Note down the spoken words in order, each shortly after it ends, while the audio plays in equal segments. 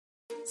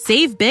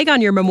Save big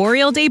on your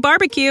Memorial Day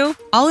barbecue,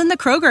 all in the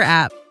Kroger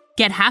app.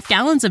 Get half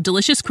gallons of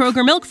delicious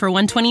Kroger milk for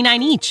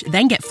 $1.29 each.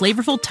 Then get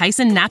flavorful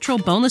Tyson natural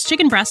boneless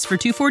chicken breasts for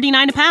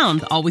 $2.49 a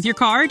pound, all with your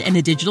card and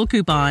a digital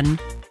coupon.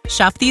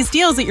 Shop these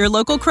deals at your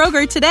local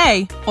Kroger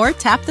today, or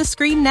tap the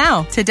screen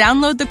now to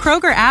download the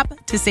Kroger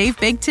app to save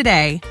big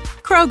today.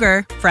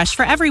 Kroger, fresh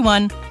for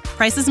everyone.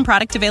 Prices and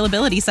product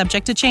availability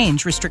subject to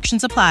change.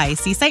 Restrictions apply.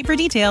 See site for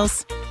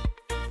details.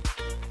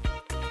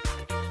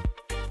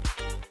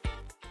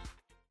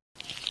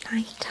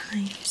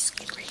 Nighttime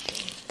skin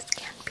routines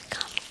can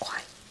become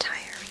quite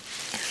tiring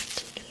and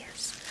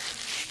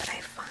tedious, but I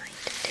find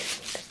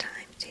taking the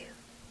time to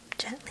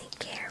gently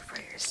care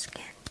for your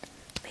skin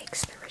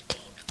makes the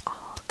routine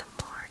all the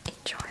more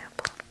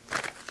enjoyable.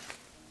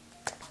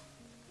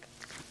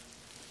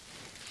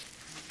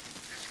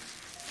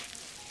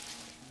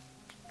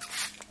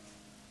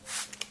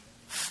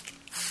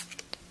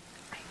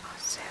 I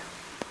also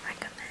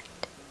recommend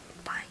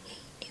buying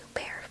a new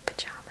pair of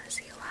pajamas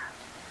you love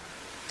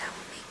that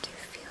will make you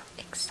feel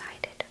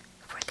excited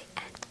for the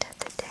end of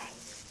the day.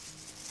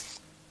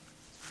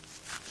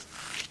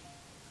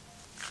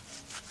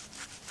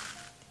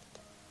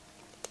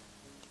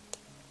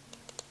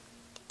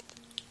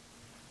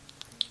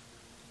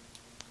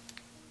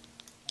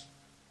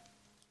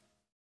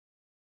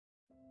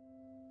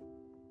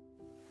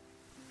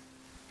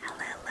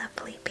 Hello,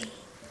 lovely being.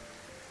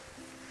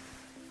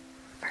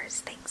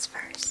 First things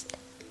first,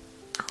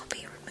 I'll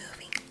be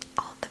removing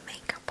all the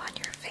makeup on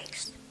your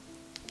face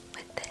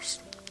with this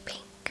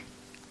pink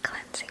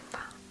cleansing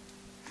balm.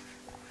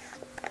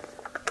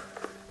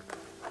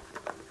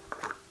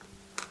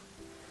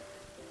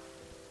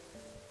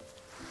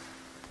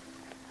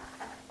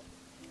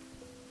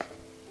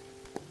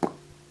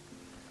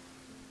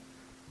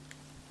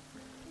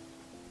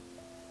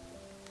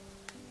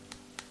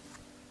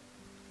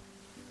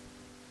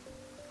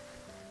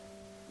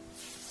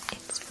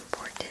 It's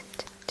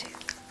important to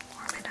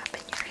warm it up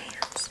in your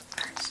hands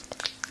first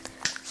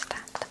so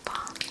that the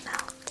balm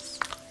melts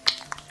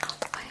all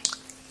the way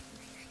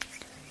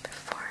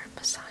before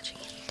massaging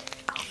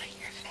it over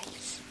your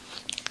face.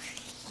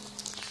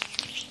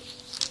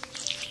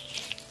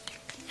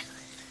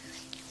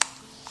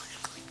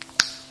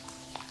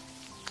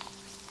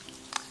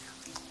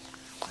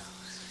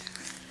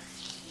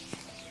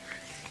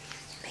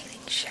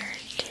 Making sure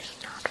to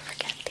not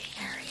forget the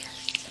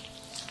areas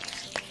near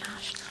the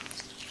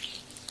nostrils,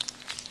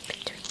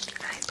 between the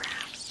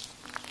eyebrows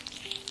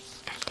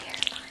and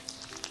hairline.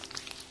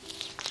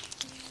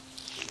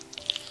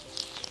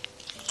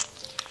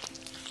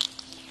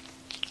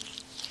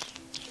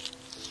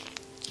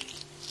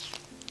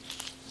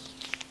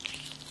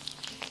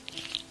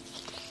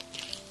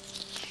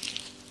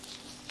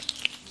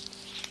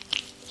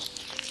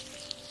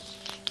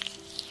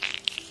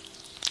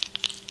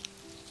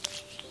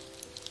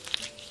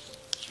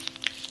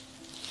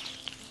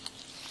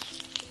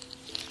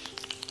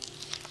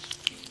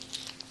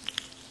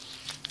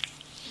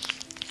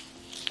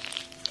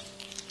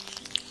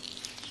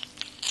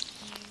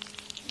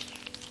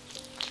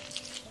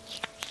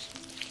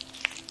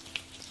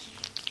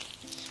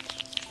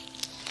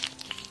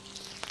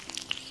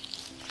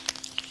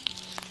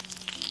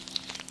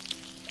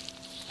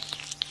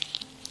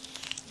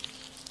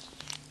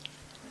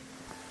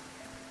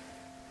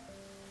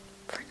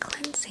 For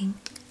cleansing,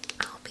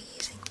 I'll be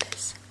using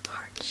this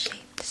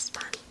heart-shaped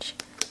sponge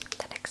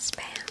that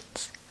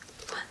expands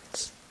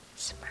once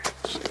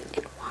submerged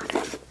in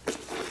water.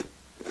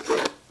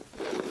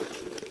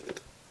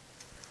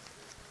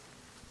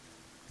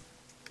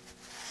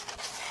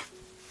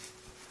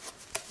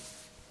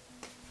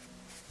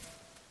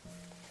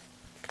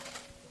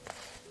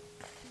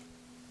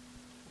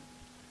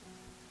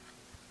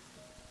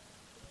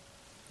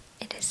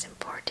 It is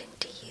important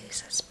to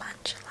use a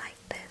sponge like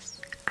this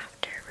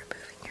after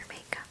removing your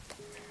makeup,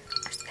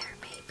 as there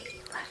may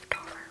be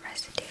leftover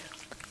residue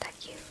that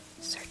you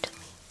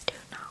certainly do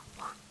not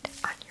want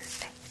on your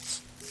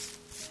face.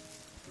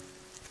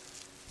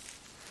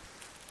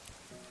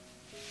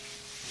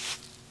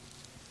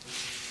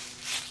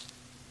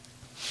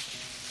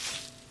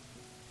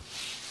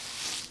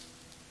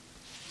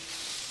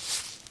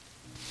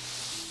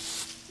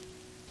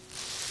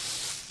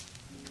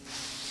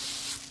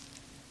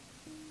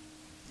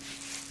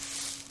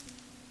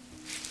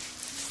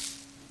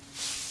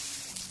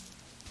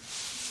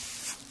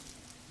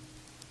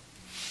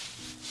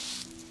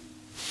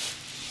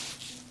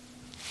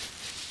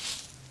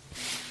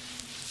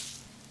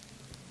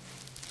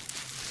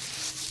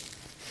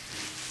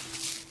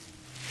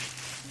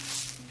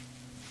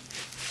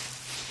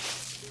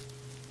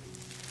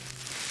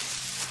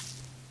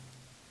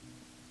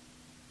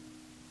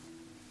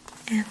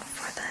 And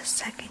for the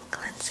second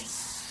cleansing,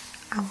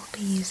 I will be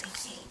using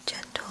a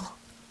gentle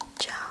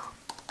gel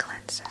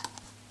cleanser.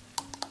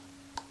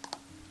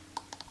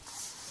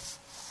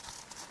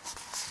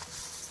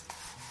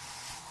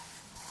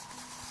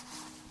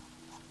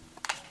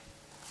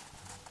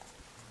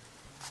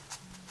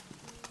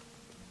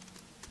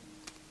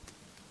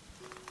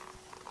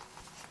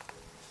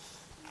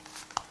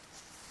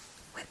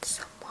 With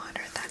some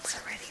water that's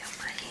already on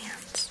my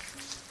hands.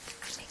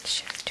 Make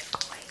sure to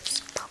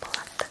always bubble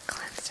up the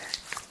cleanser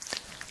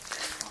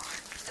before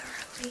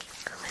thoroughly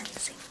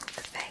cleansing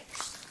the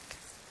face.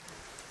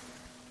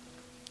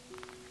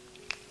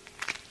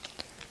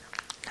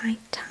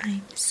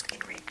 Nighttime skin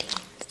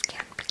routines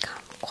can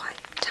become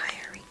quite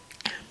tiring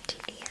and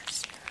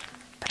tedious,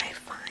 but I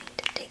find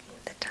taking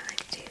the time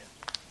to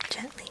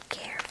gently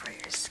care for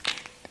your skin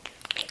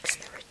makes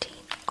the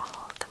routine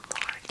all the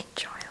more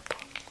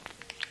enjoyable.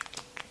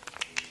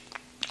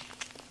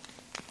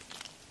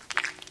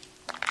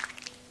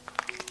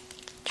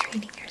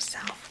 Treating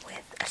yourself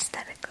with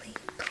aesthetically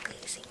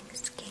pleasing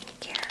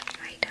skincare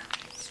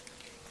items.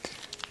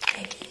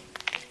 Maybe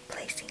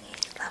placing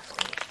a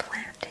lovely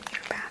plant in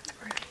your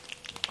bathroom,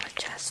 or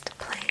just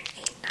playing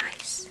a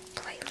nice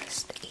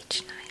playlist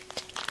each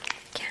night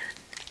can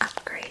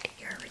upgrade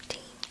your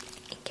routine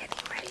in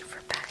getting ready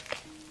for bed.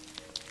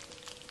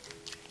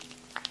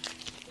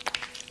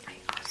 I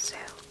also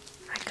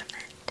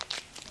recommend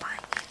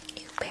buying a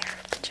new pair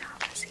of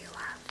pajamas you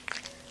love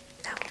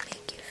that will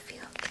make you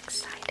feel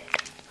excited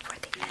for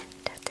the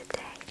end of the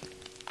day.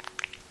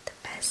 The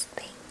best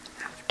thing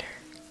after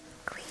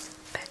clean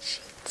bed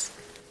sheets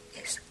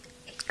is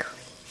a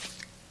clean,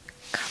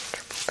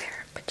 comfortable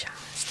pair of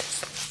pajamas to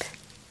sleep in.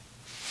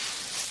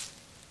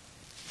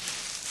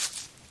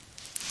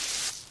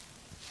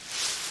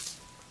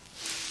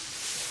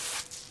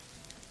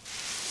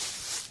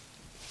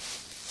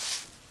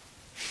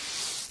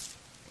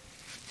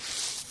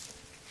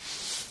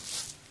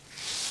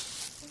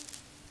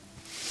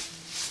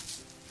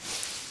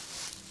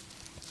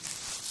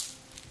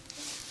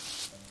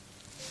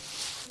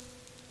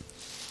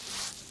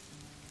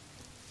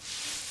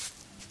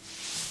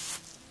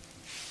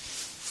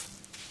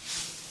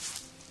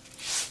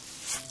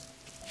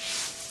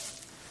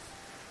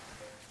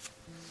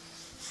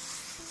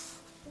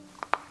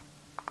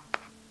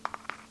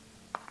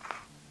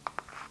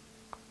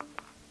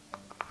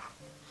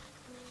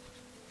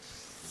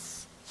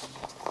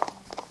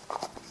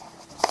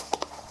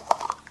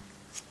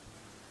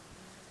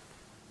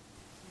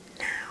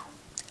 Now,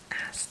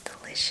 as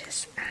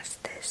delicious as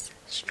this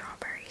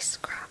strawberry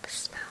scrub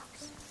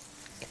smells,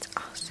 it's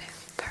also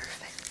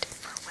perfect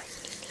for when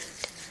you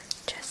need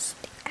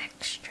just the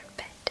extra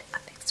bit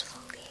of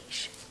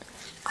exfoliation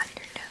on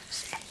your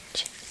nose and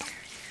chin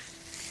area.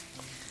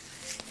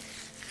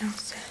 It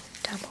also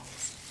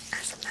doubles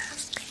as a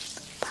mask,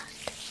 but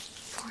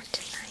for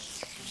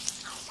tonight,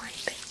 I'll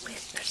wipe it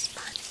with a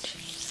sponge,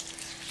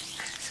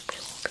 as we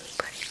will be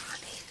putting on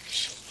a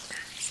sheet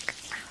mask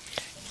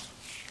after.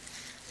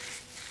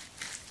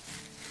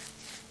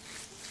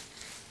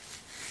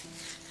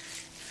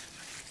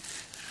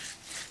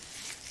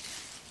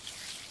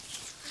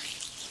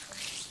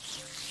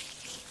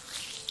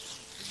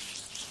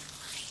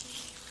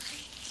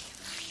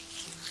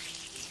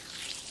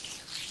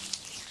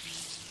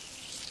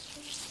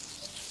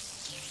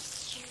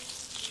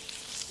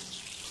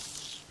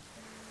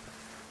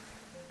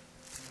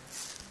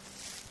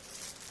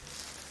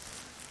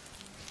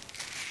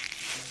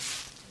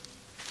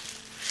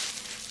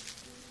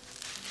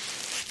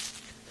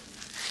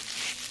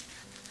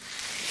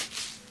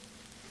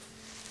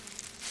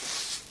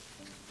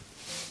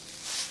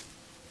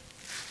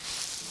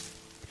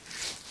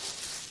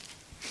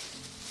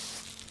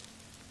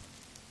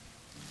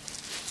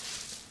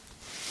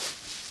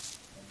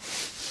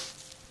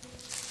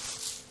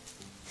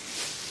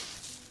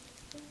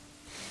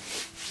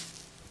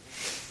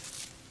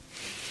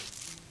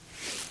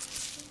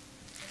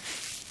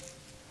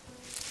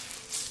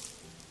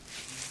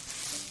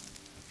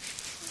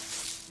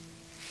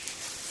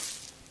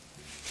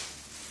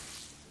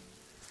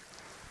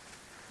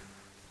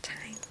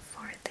 Time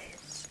for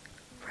this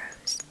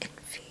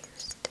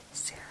rose-infused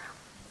serum.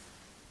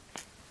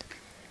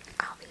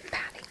 I'll be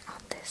patting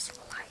on this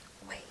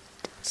lightweight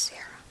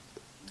serum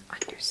on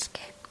your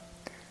skin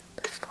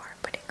before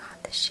putting on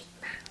the sheet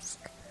mask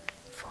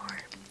for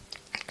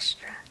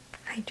extra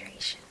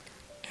hydration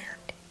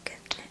and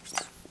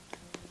goodness.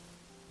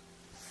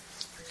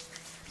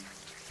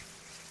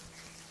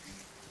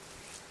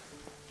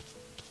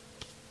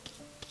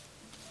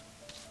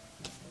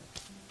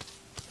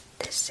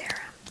 This serum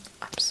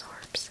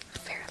absorbs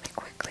fairly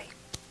quickly,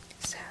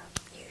 so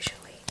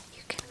usually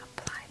you can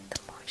apply the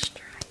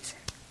moisturizer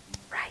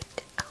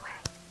right away.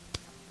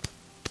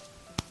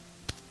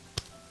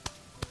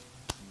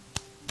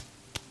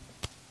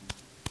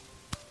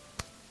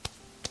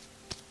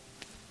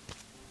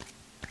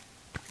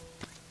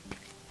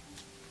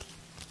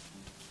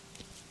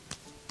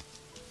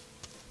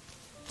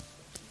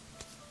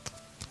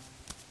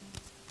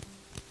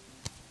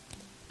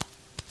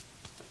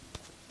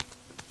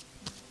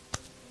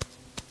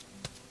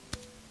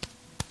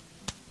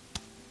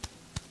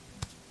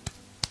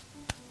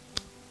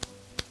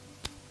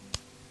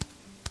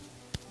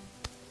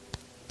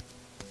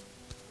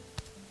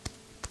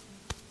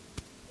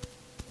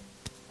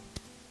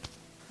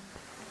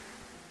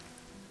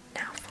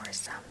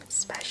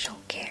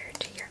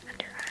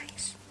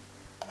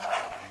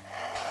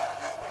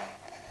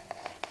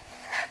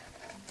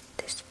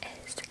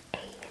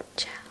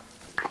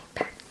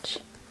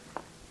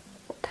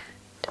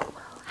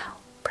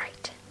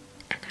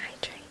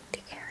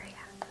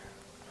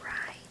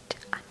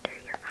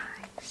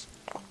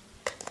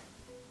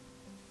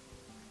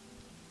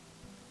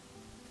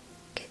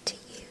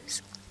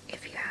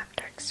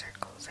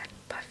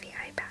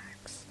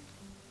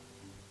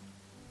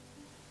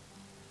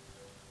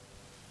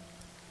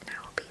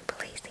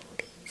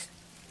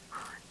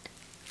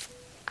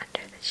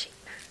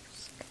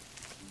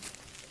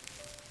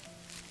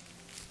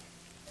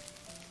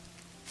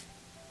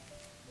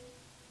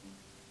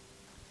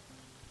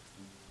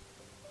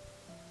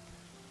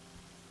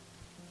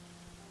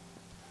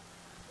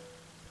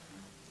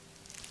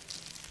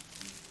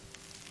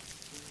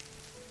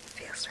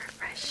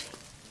 brushing.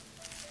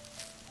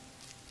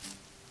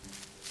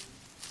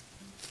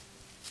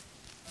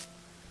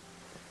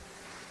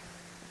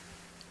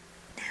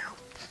 Now,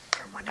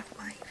 for one of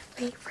my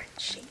favorite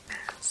sheet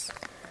masks,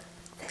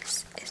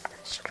 this is the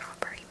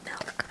strawberry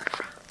milk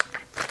from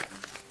Acne.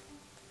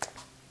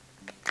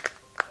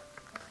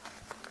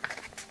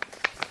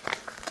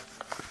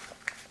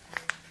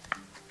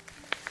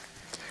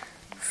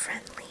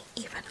 Friendly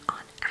even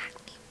on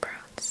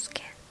acne-prone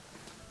skin.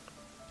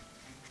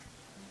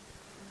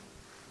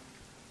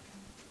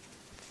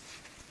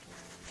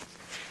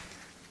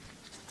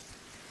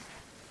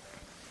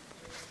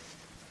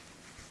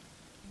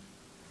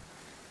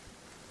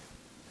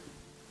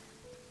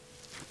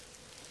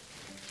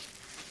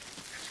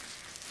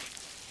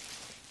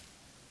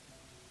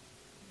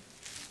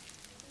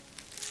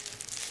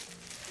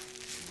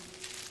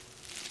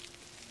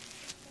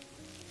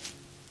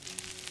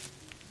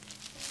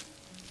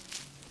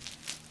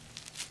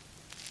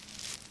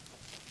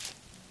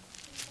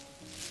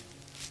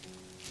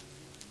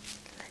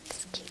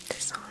 Let's keep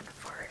this on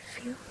for a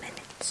few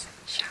minutes,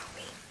 shall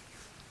we?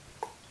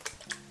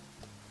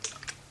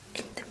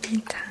 In the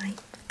meantime,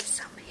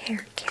 some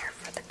hair care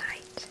for the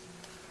night.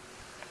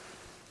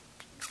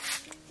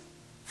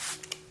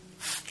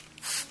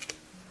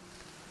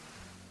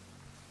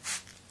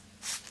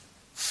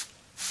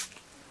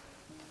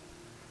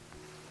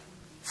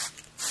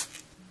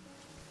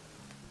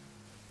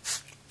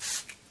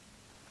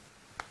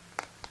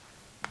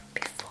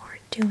 Before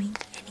doing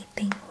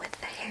anything with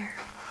the hair,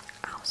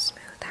 I'll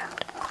smooth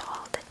out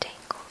all the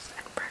tangles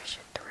and brush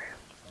it through.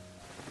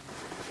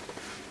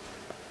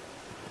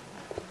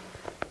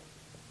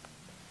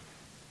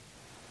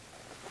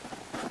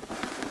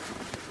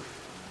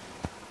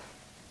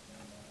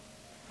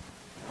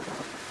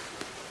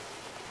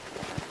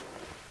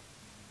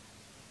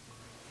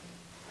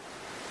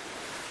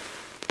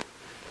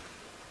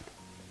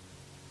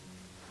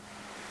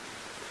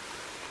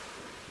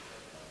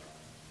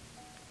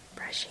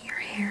 Brushing your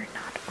hair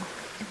not only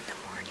in the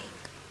morning,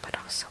 but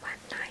also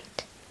at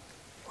night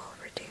will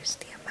reduce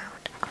the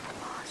amount of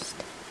lost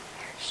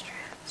hair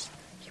strands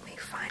you may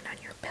find on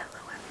your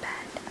pillow in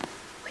bed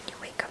when you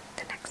wake up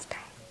the next day.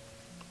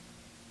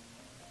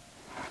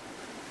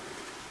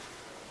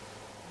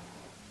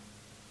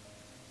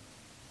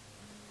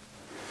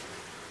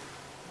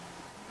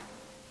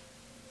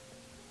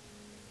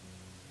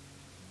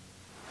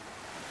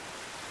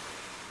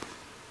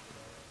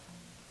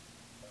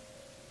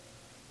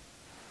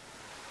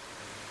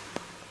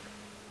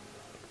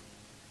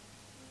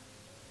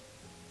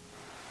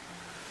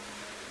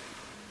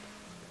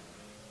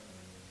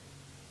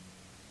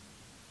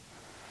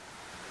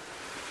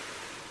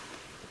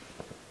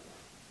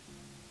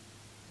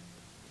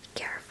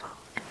 Careful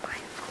and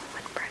mindful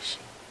when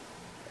brushing.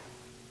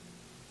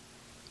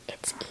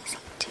 It's easy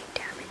to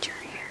damage your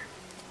hair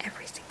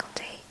every single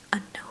day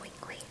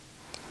unknowingly.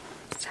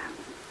 So,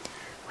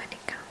 when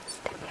it comes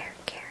to hair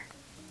care,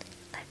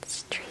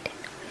 let's treat it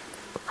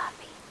with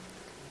loving,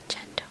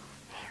 gentle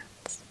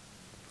hands.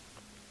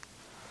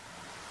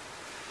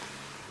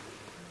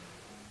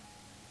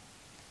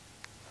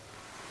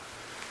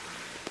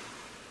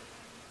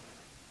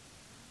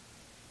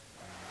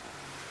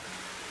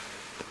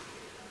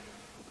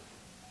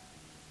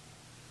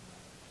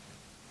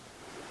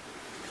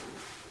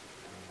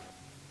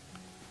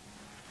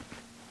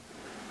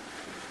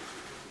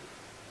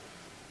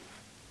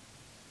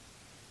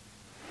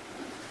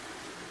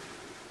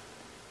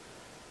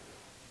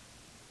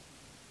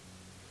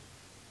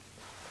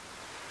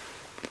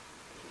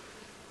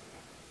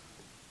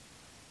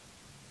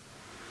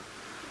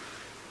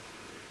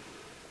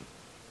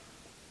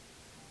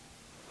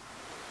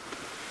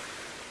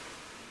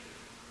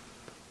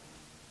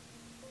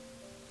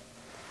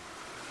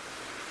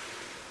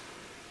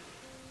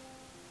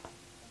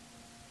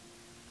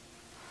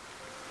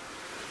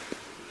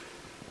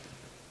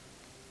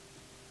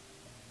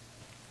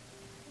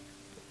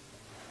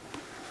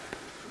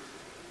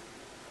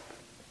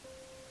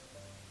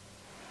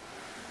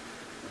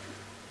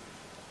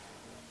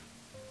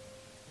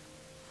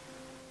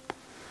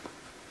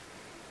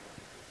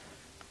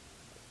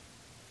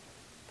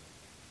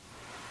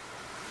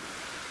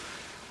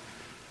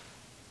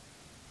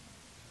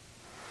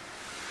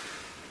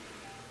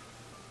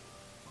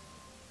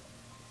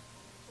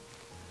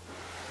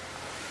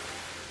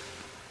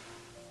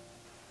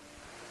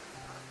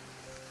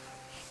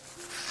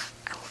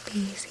 Be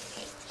using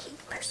a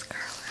heatless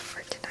curler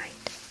for tonight.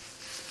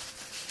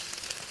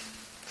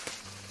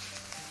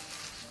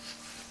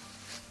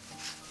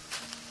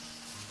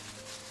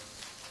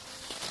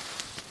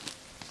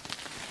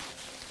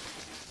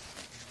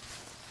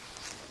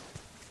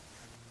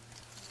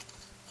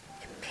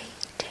 It may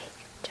take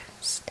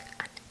just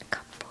a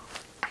couple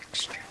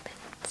extra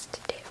minutes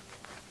to do,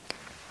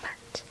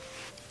 but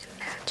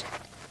imagine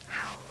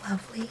how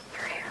lovely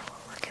your hair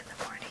will look in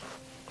the morning.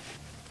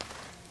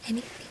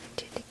 Anything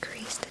to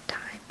decrease the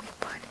time we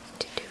put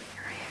into doing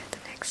your hair the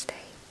next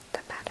day, the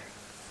better.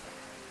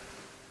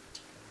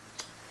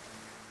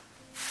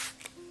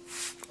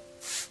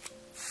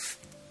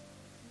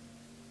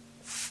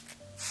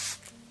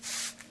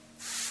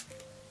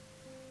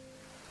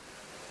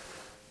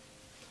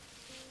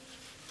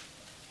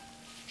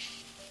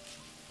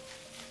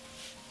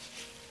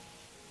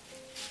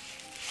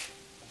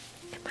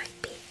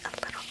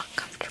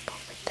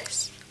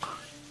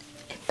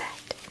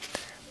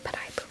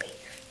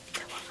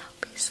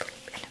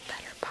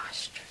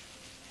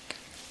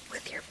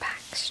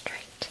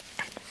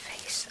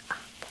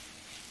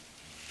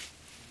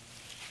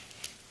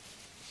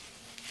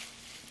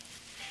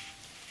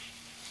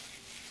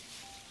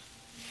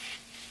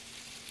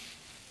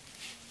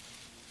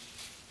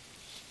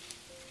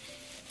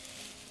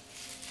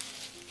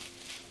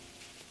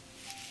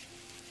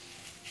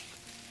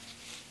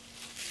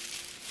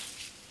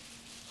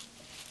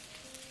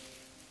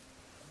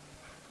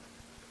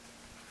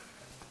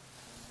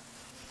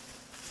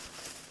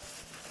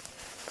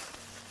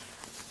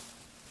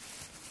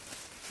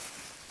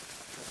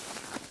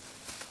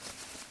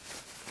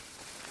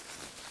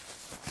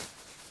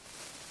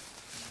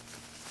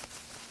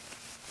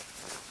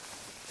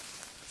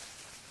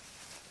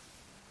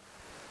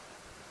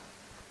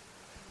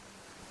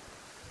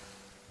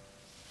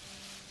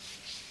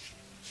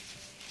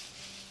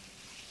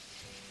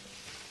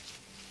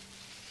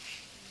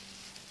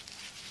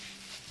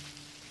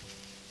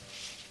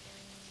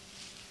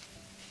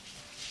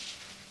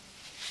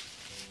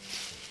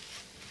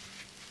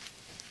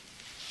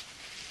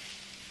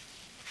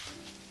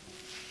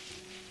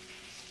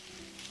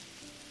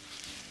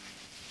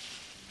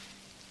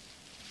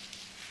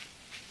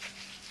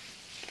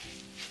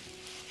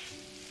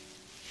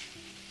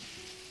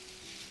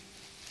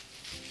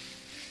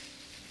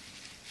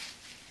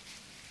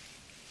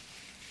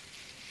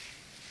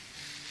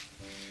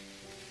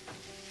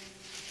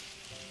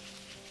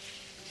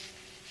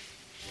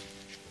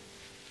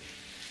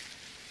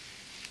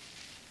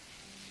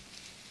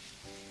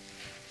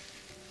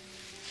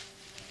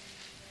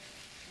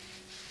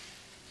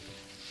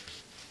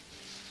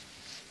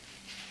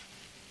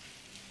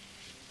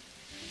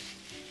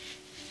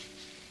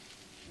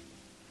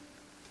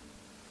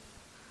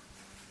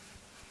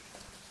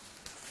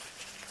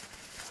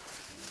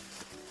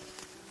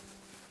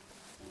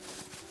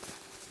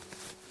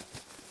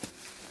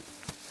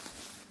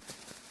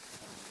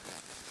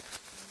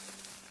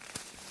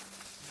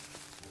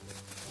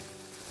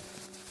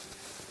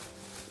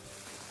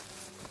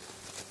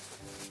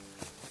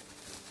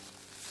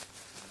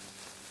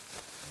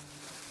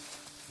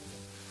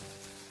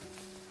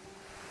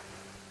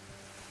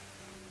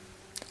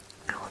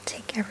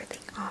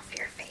 everything off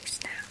your face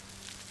now.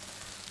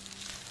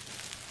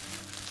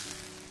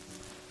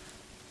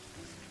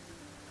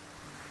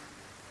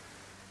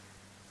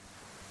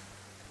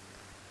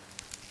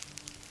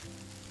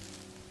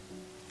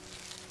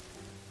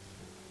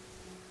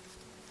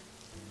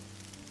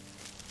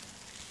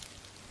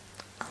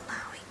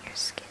 Allowing your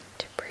skin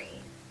to breathe,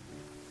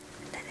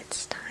 and then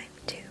it's time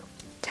to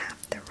tap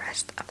the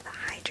rest of the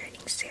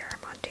hydrating serum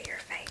onto your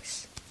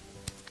face.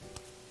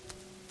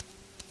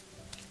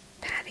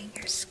 Patting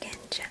your skin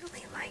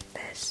gently like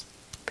this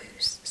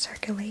boosts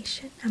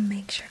circulation and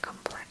makes your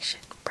complexion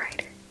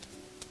brighter.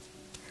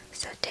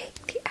 So take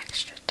the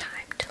extra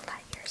time to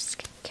let your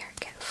skincare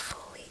get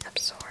fully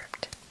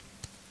absorbed,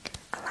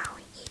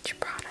 allowing each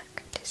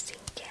product to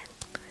sink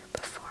in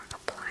before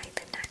applying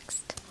the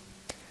next,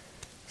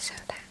 so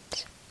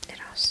that it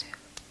also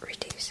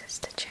reduces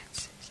the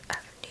chances of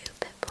new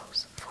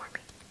pimples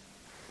forming.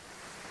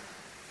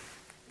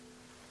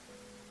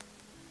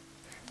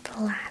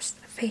 The last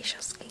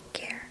facial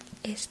skincare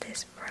is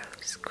this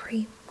Rose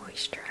Cream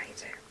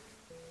Moisturizer.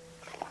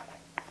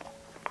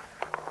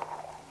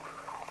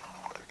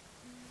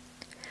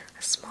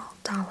 A small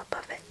dollop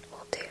of it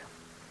will do,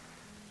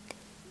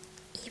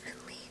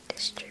 evenly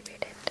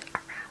distributed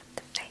around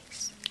the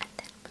face, and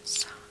then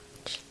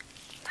massage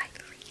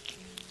lightly,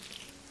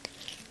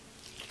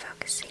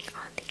 focusing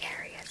on the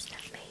areas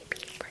that may be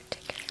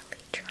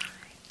particularly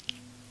dry.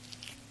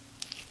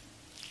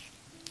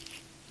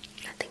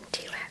 Nothing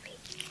too heavy,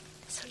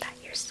 so that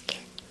your skin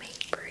may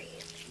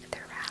breathe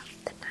throughout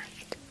the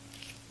night.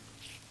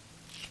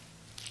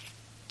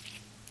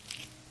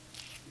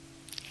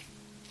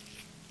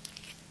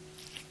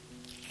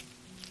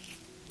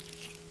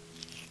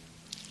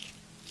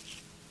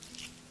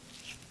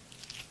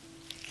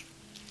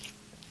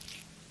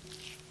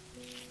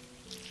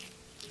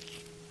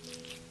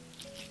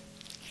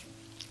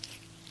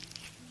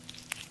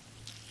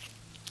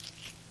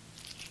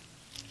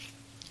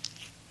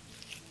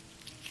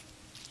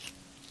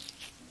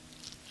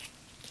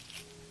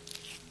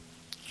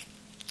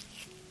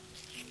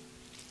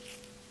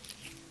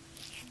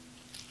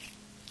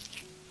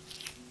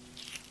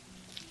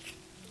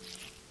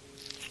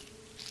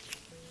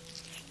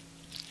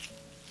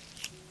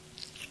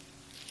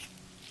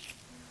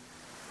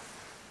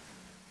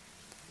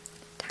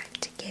 Time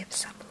to give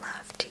some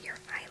love to your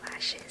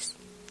eyelashes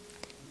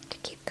to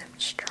keep them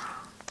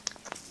strong,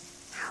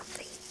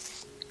 healthy,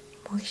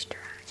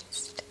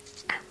 moisturized,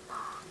 and long.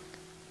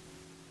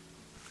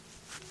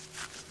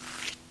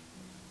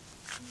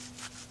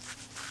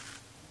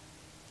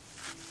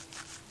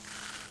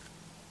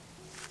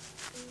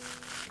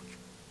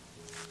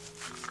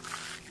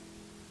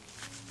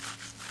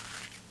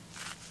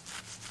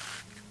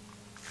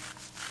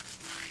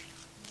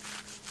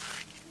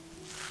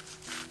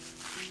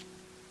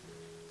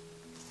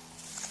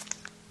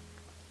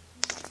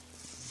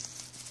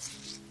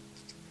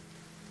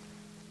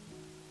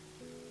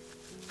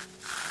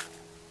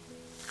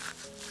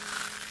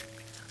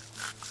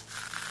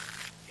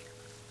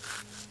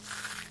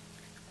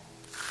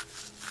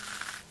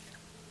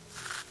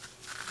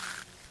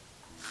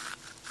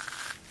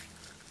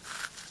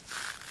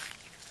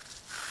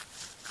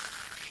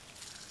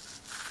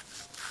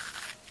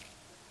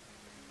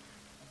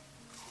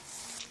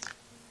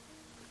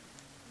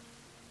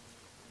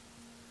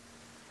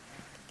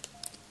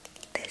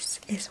 This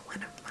is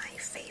one of my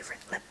favorite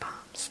lip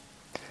balms.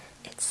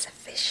 It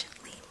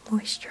sufficiently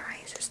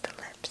moisturizes the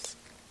lips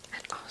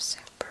and also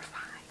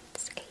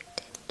provides a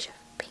tinge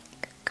of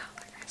pink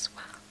color as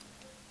well.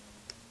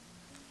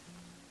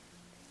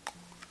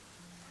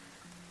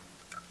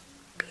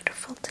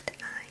 Beautiful to the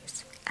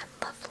eyes and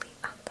lovely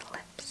on the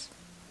lips.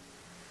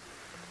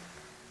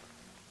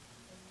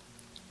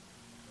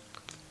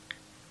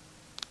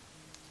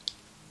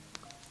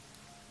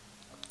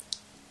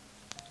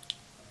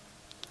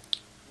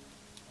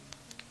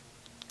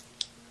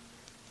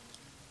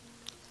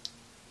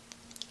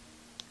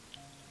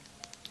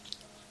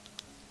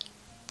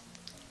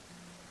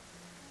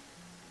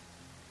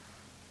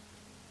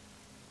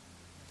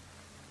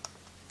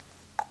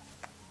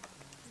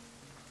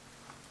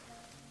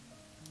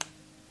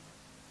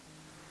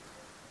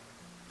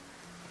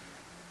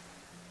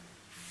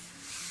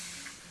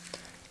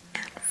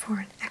 For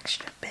an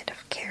extra bit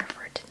of care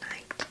for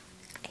tonight,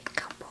 a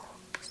couple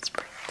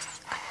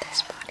spritz of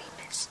this body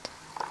mist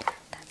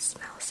that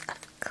smells of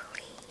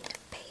clean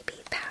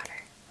baby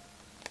powder.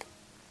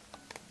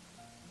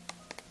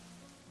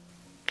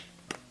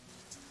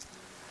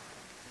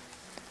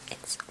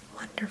 It's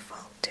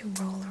wonderful to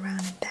roll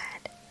around in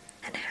bed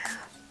and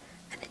have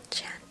an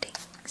enchanting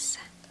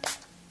scent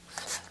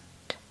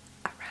float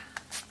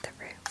around the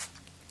room.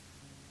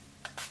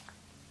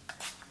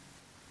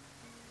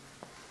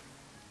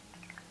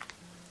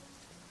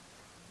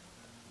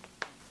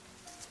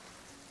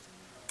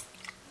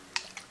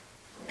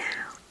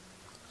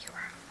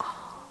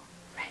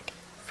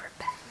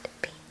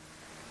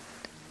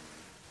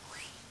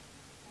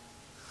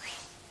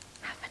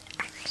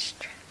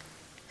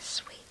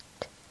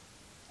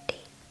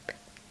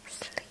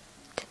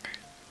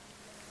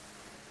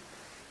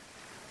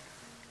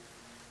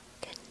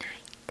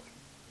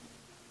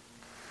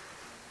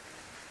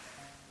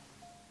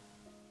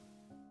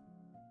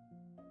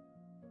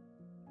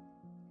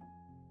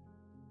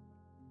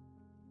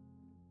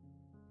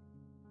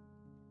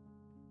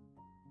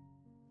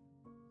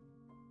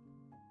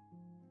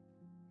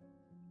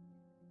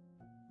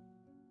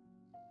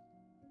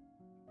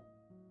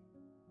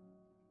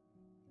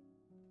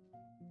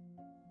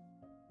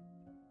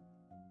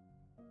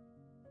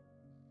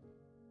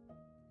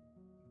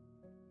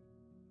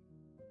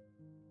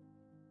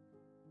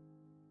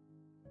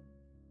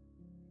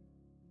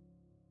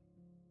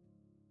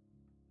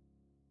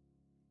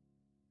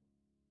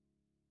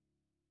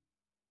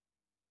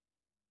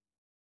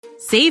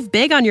 Save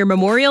big on your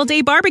Memorial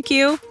Day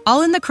barbecue,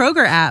 all in the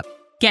Kroger app.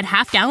 Get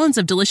half gallons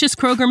of delicious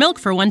Kroger milk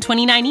for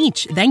 $1.29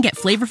 each. Then get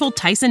flavorful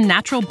Tyson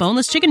natural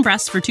boneless chicken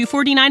breasts for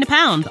 $2.49 a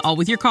pound, all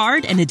with your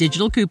card and a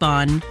digital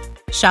coupon.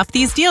 Shop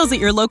these deals at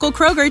your local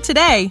Kroger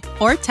today,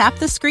 or tap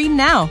the screen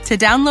now to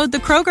download the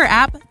Kroger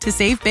app to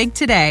save big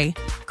today.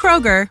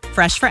 Kroger,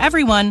 fresh for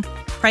everyone.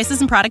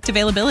 Prices and product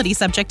availability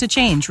subject to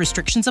change.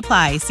 Restrictions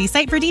apply. See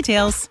site for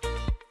details.